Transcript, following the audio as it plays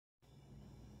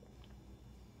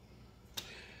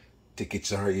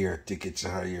Tickets are here. Tickets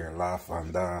are here. Laugh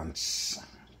and Dance.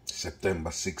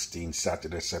 September 16,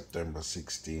 Saturday, September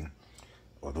 16.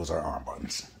 Well, those are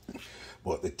armbands.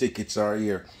 But the tickets are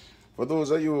here. For those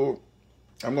of you,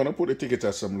 I'm going to put the tickets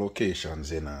at some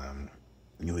locations in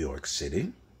New York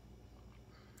City.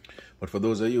 But for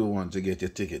those of you who want to get your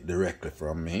ticket directly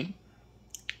from me,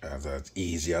 as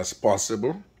easy as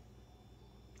possible,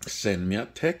 send me a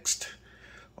text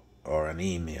or an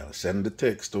email. Send the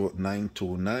text to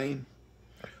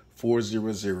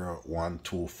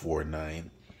 929-400-1249.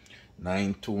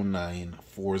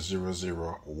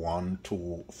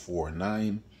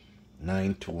 929-400-1249.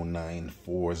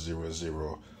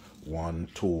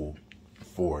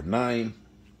 929-400-1249.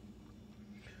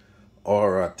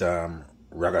 Or at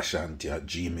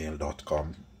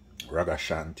ragashanti@gmail.com.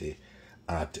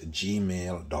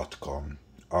 ragashanti@gmail.com.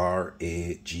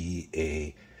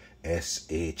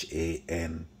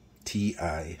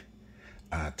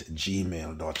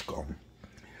 RAGASHANTI@gmail.com.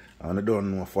 And I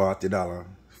don't know $40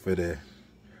 for the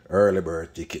early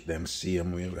bird ticket. Them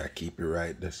same way. I keep it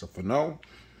right there. So for now,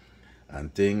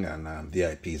 and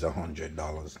VIP is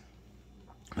 $100.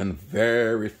 And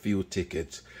very few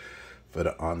tickets for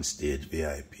the on-stage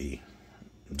VIP.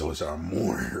 Those are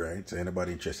more, right? So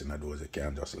anybody interested in those, you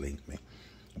can just link me.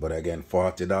 But again,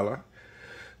 $40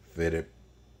 for the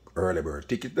early bird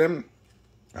ticket them,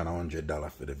 and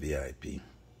 $100 for the VIP.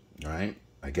 Right?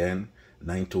 Again,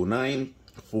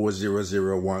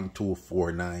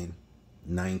 929-400-1249.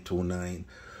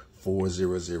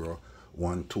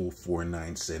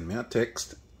 929-400-1249. Send me a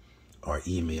text or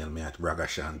email me at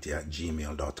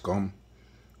ragashanti@gmail.com.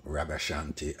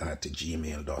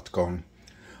 ragashanti@gmail.com.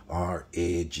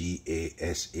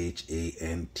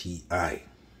 RAGASHANTI.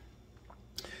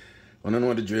 I don't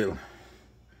know the drill.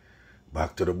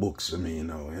 Back to the books for me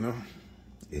now, you know.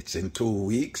 It's in 2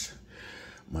 weeks.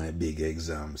 My big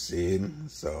exam scene.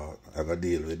 So I gotta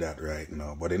deal with that right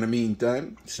now. But in the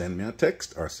meantime, send me a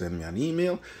text or send me an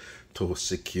email to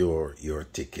secure your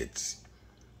tickets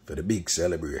for the big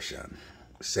celebration.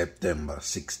 September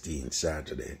 16,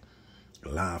 Saturday.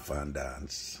 Laugh and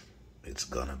Dance. It's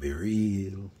gonna be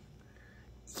real.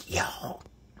 Yo.